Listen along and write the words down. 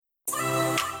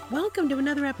Welcome to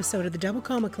another episode of the Double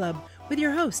Comma Club with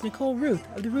your host, Nicole Ruth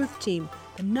of the Ruth Team,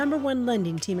 the #1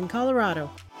 lending team in Colorado.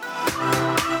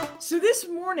 So this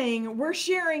morning, we're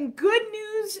sharing good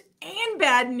news and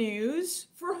bad news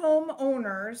for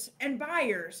homeowners and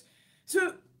buyers.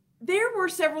 So there were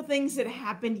several things that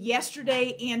happened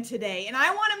yesterday and today, and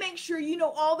I want to make sure you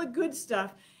know all the good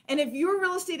stuff. And if you're a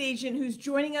real estate agent who's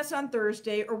joining us on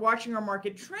Thursday or watching our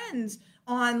market trends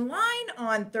online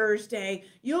on Thursday,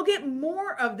 you'll get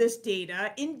more of this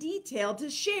data in detail to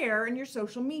share in your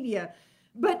social media.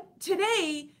 But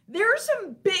today, there are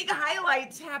some big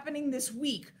highlights happening this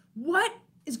week. What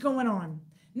is going on?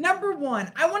 Number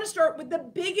one, I want to start with the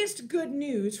biggest good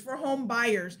news for home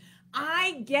buyers.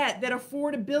 I get that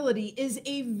affordability is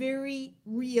a very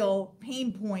real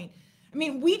pain point. I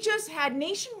mean, we just had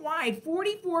nationwide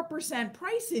 44%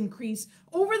 price increase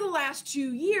over the last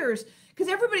 2 years because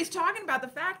everybody's talking about the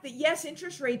fact that, yes,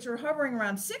 interest rates are hovering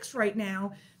around 6 right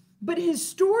now, but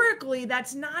historically,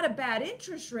 that's not a bad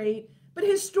interest rate. But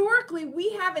historically,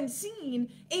 we haven't seen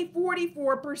a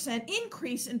 44%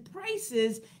 increase in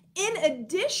prices in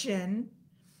addition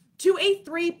to a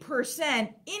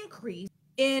 3% increase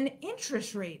in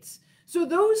interest rates. So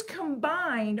those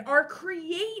combined are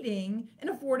creating an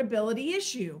affordability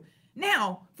issue.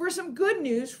 Now, for some good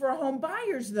news for home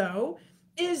buyers, though,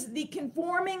 is the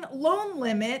conforming loan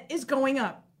limit is going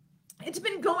up. It's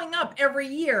been going up every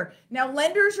year. Now,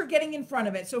 lenders are getting in front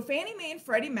of it. So Fannie Mae and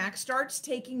Freddie Mac starts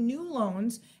taking new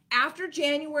loans after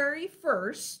January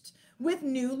 1st with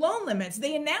new loan limits.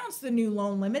 They announced the new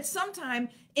loan limits sometime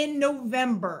in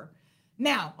November.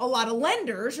 Now, a lot of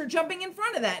lenders are jumping in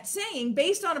front of that, saying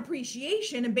based on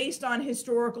appreciation and based on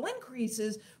historical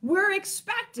increases, we're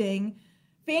expecting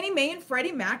Fannie Mae and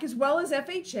Freddie Mac, as well as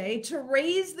FHA, to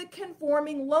raise the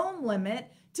conforming loan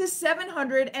limit to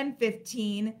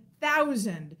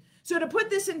 $715,000. So to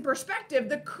put this in perspective,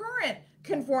 the current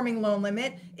conforming loan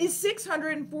limit is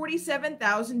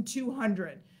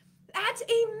 $647,200. That's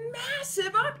a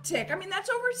massive uptick. I mean, that's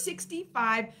over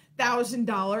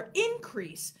 $65,000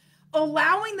 increase,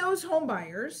 allowing those home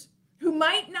buyers who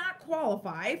might not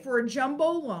qualify for a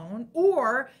jumbo loan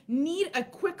or need a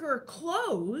quicker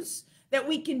close that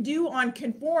we can do on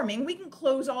conforming. We can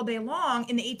close all day long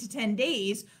in 8 to 10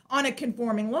 days on a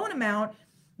conforming loan amount.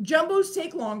 Jumbos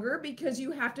take longer because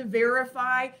you have to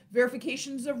verify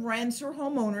verifications of rents or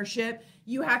home ownership.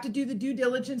 You have to do the due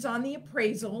diligence on the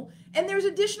appraisal, and there's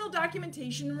additional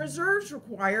documentation and reserves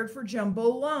required for jumbo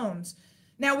loans.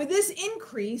 Now, with this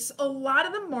increase, a lot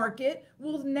of the market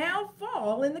will now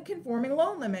fall in the conforming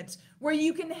loan limits, where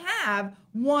you can have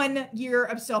 1 year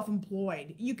of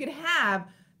self-employed. You could have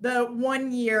the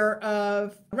 1 year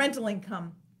of rental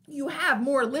income. You have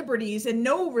more liberties and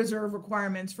no reserve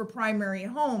requirements for primary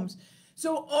homes.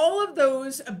 So all of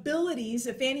those abilities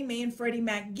that Fannie Mae and Freddie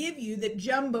Mac give you that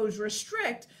jumbos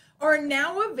restrict are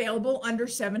now available under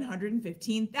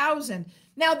 $715,000.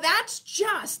 Now, that's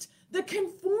just the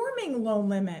conforming loan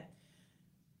limit.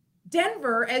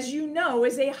 Denver, as you know,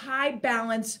 is a high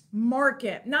balance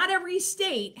market. Not every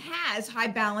state has high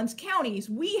balance counties.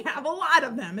 We have a lot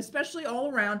of them, especially all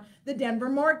around the Denver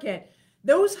market.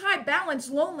 Those high balance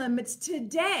loan limits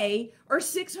today are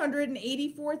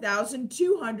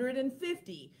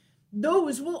 $684,250.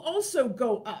 Those will also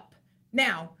go up.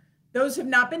 Now, those have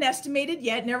not been estimated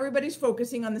yet, and everybody's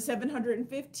focusing on the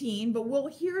 715, but we'll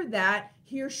hear that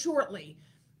here shortly.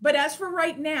 But as for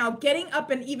right now, getting up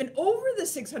and even over the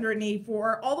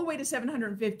 684 all the way to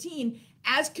 715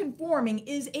 as conforming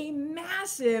is a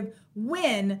massive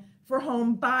win for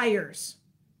home buyers.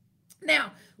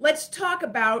 Now, let's talk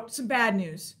about some bad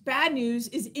news. Bad news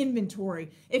is inventory.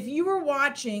 If you were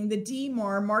watching the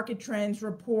DMAR Market Trends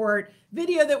Report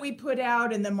video that we put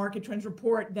out and the Market Trends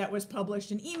Report that was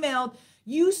published and emailed,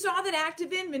 you saw that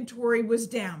active inventory was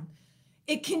down.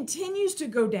 It continues to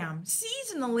go down.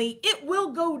 Seasonally, it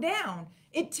will go down.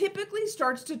 It typically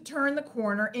starts to turn the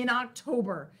corner in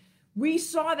October. We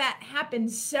saw that happen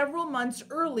several months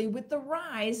early with the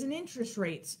rise in interest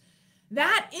rates.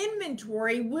 That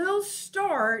inventory will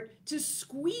start to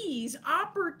squeeze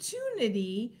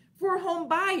opportunity for home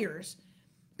buyers.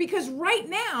 Because right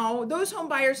now, those home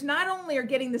buyers not only are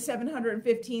getting the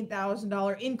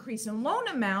 $715,000 increase in loan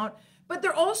amount, but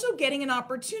they're also getting an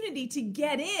opportunity to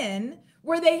get in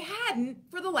where they hadn't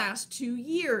for the last 2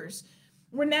 years.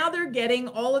 Where now they're getting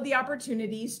all of the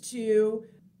opportunities to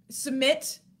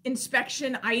submit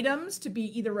inspection items to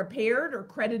be either repaired or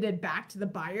credited back to the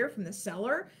buyer from the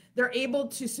seller. They're able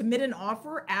to submit an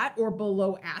offer at or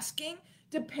below asking,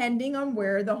 depending on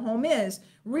where the home is.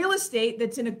 Real estate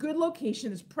that's in a good location,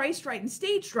 that's priced right and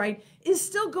staged right, is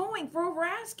still going for over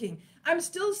asking. I'm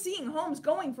still seeing homes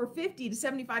going for $50,000 to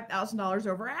 $75,000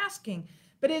 over asking,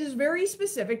 but it is very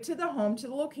specific to the home, to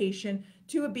the location,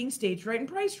 to it being staged right and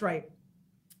priced right.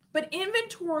 But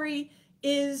inventory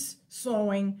is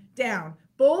slowing down,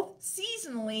 both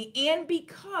seasonally and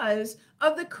because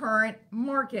of the current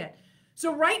market.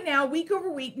 So right now, week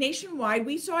over week, nationwide,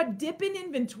 we saw a dip in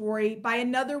inventory by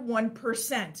another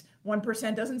 1%.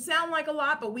 1% doesn't sound like a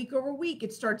lot, but week over week,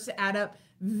 it starts to add up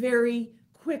very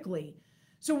quickly.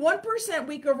 So 1%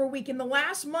 week over week. In the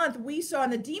last month, we saw in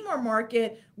the DMAR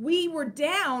market, we were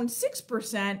down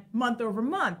 6% month over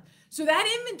month. So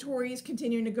that inventory is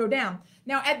continuing to go down.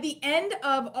 Now, at the end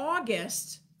of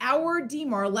August, our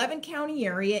DMAR 11 county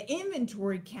area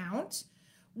inventory count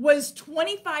was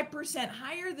 25%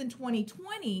 higher than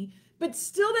 2020, but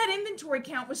still that inventory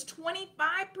count was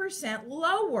 25%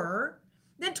 lower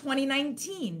than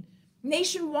 2019.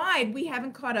 Nationwide, we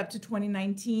haven't caught up to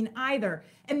 2019 either.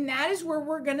 And that is where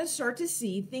we're going to start to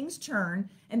see things turn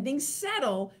and things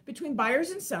settle between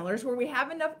buyers and sellers, where we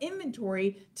have enough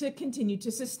inventory to continue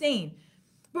to sustain.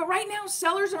 But right now,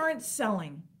 sellers aren't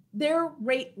selling. They're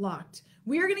rate locked.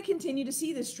 We are going to continue to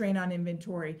see this strain on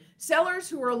inventory. Sellers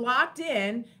who are locked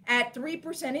in at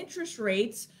 3% interest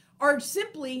rates are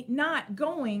simply not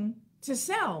going to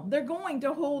sell. They're going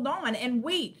to hold on and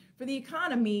wait for the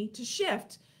economy to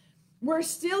shift. We're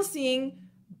still seeing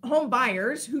home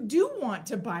buyers who do want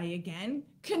to buy again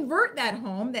convert that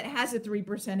home that has a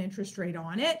 3% interest rate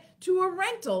on it to a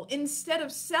rental instead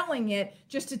of selling it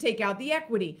just to take out the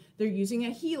equity. They're using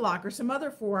a HELOC or some other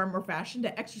form or fashion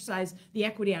to exercise the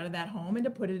equity out of that home and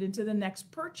to put it into the next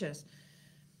purchase.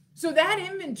 So that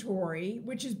inventory,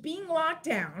 which is being locked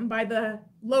down by the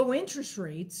low interest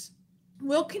rates,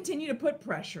 will continue to put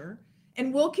pressure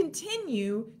and will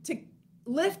continue to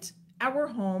lift our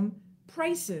home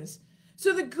prices.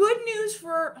 So the good news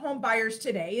for home buyers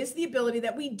today is the ability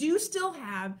that we do still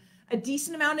have a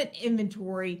decent amount of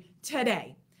inventory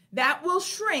today. That will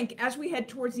shrink as we head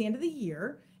towards the end of the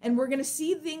year, and we're going to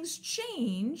see things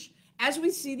change as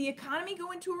we see the economy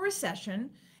go into a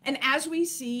recession and as we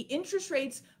see interest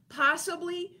rates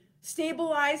possibly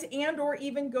stabilize and or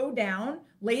even go down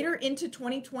later into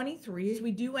 2023. As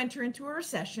we do enter into a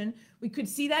recession, we could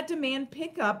see that demand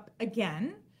pick up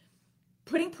again,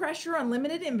 putting pressure on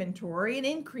limited inventory and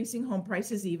increasing home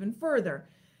prices even further.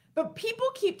 But people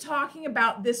keep talking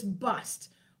about this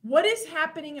bust. What is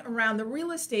happening around the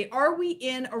real estate? Are we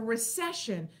in a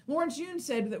recession? Lawrence Yun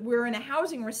said that we're in a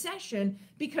housing recession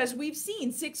because we've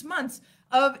seen 6 months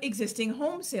of existing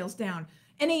home sales down.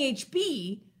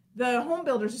 NAHB, the Home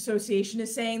Builders Association,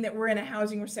 is saying that we're in a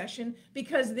housing recession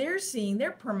because they're seeing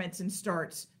their permits and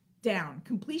starts down.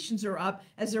 Completions are up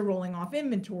as they're rolling off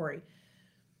inventory.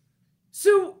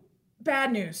 So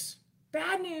bad news.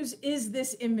 Bad news is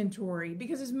this inventory,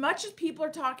 because as much as people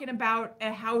are talking about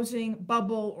a housing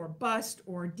bubble or bust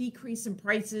or decrease in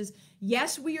prices,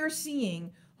 yes, we are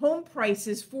seeing home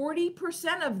prices,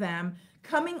 40% of them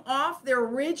coming off their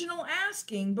original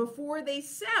asking before they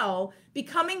sell,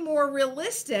 becoming more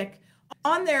realistic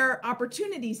on their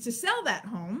opportunities to sell that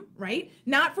home, right?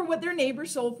 Not for what their neighbor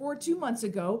sold for 2 months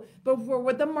ago, but for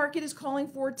what the market is calling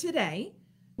for today.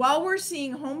 While we're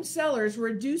seeing home sellers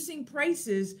reducing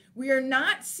prices, we are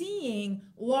not seeing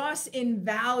loss in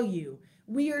value.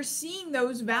 We are seeing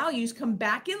those values come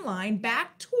back in line,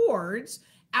 back towards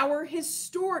our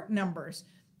historic numbers.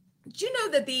 Do you know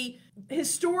that the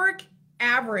historic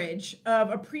average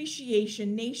of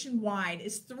appreciation nationwide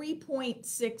is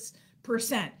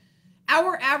 3.6%?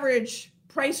 Our average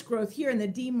price growth here in the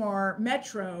DMAR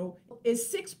Metro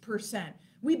is 6%.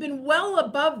 We've been well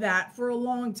above that for a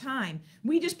long time.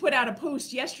 We just put out a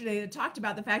post yesterday that talked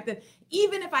about the fact that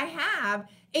even if I have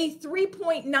a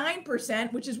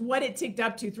 3.9%, which is what it ticked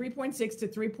up to, 3.6 to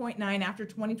 3.9 after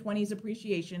 2020's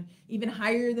appreciation, even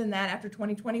higher than that after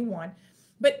 2021.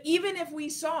 But even if we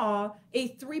saw a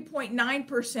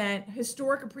 3.9%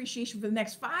 historic appreciation for the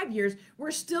next 5 years,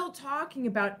 we're still talking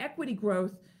about equity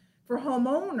growth for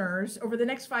homeowners over the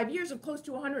next 5 years of close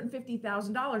to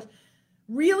 $150,000.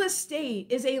 Real estate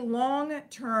is a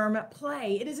long-term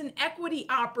play. It is an equity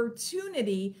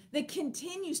opportunity that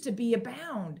continues to be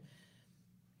abound.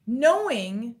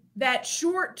 Knowing that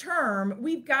short-term,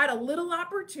 we've got a little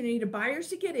opportunity to buyers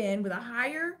to get in with a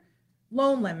higher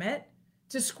loan limit,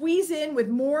 to squeeze in with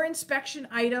more inspection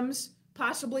items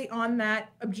possibly on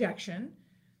that objection,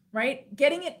 right?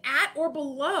 Getting it at or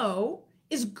below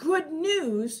is good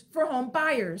news for home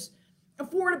buyers.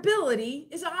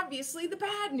 Affordability is obviously the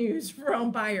bad news for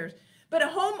home buyers, but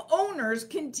homeowners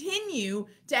continue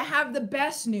to have the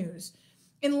best news.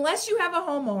 Unless you have a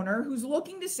homeowner who's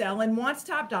looking to sell and wants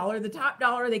top dollar, the top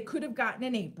dollar they could have gotten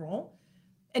in April,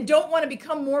 and don't want to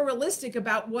become more realistic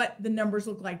about what the numbers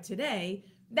look like today,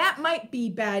 that might be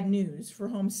bad news for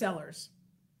home sellers.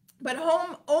 But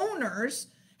home owners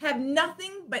have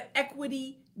nothing but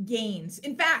equity gains.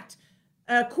 In fact,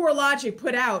 CoreLogic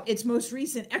put out its most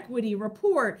recent equity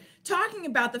report talking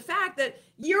about the fact that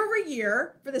year over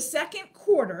year for the second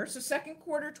quarter, so second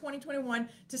quarter 2021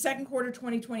 to second quarter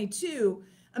 2022,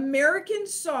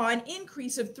 Americans saw an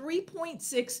increase of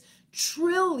 3.6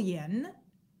 trillion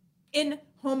in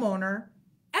homeowner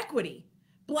equity.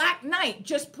 Black Knight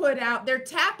just put out their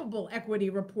tappable equity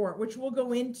report, which we'll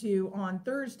go into on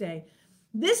Thursday.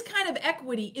 This kind of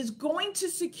equity is going to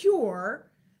secure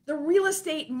the real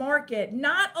estate market,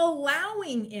 not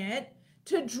allowing it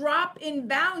to drop in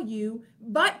value,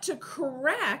 but to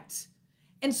correct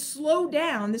and slow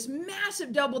down this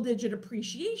massive double-digit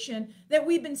appreciation that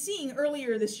we've been seeing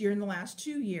earlier this year in the last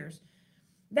 2 years.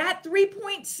 That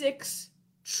 3.6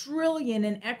 trillion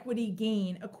in equity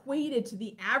gain equated to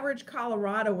the average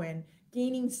Coloradoan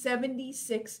gaining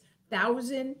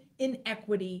 76,000 in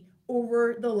equity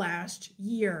over the last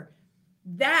year.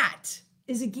 That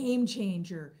is a game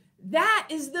changer. That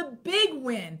is the big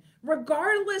win,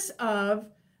 regardless of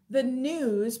the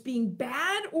news being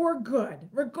bad or good,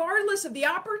 regardless of the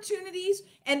opportunities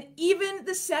and even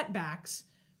the setbacks.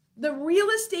 The real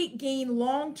estate gain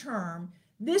long term,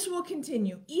 this will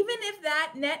continue. Even if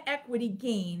that net equity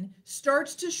gain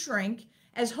starts to shrink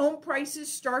as home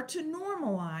prices start to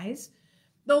normalize,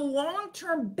 the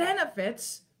long-term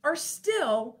benefits are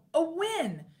still a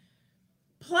win.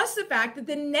 Plus the fact that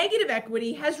the negative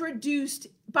equity has reduced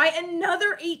by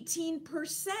another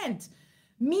 18%,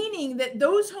 meaning that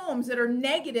those homes that are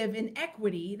negative in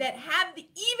equity, that have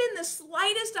even the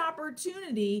slightest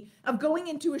opportunity of going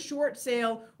into a short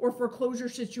sale or foreclosure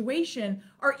situation,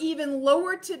 are even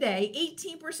lower today,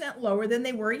 18% lower than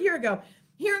they were a year ago.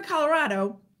 Here in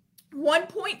Colorado,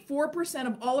 1.4%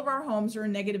 of all of our homes are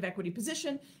in negative equity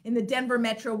position. In the Denver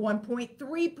metro,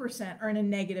 1.3% are in a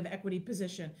negative equity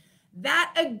position.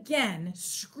 That again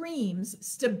screams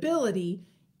stability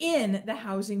in the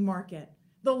housing market,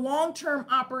 the long-term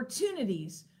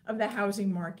opportunities of the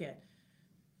housing market.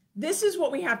 This is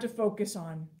what we have to focus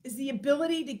on, is the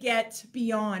ability to get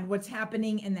beyond what's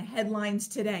happening in the headlines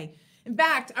today. In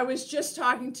fact, I was just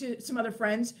talking to some other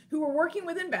friends who are working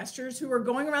with investors who are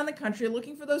going around the country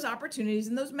looking for those opportunities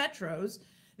in those metros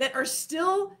that are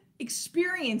still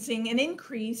experiencing an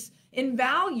increase in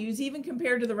values even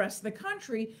compared to the rest of the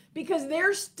country because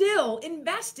they're still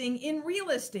investing in real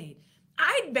estate.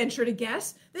 I'd venture to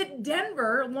guess that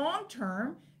Denver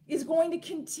long-term is going to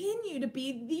continue to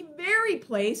be the very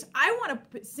place I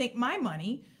want to sink my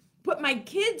money, put my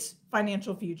kids'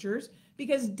 financial futures,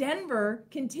 because Denver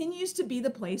continues to be the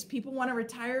place people want to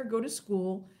retire, go to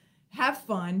school, have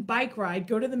fun, bike ride,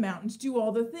 go to the mountains, do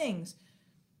all the things.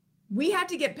 We have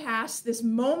to get past this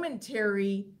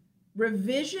momentary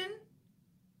revision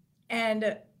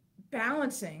and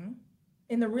balancing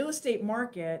in the real estate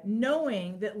market,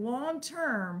 knowing that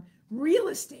long-term real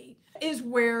estate is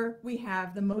where we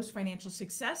have the most financial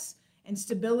success and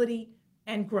stability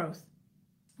and growth.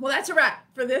 Well, that's a wrap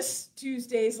for this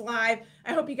Tuesday's Live.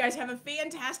 I hope you guys have a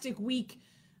fantastic week.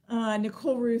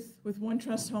 Nicole Ruth with One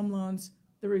Trust Home Loans,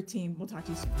 the Ruth team. We'll talk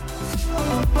to you soon.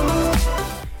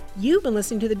 You've been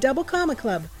listening to the Double Comma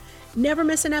Club. Never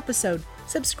miss an episode.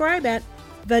 Subscribe at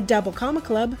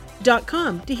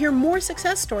thedoublecommaclub.com to hear more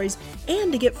success stories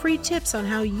and to get free tips on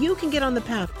how you can get on the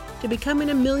path to becoming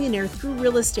a millionaire through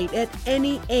real estate at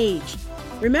any age.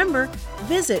 Remember,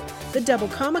 visit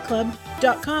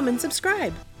thedoublecommaclub.com and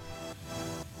subscribe.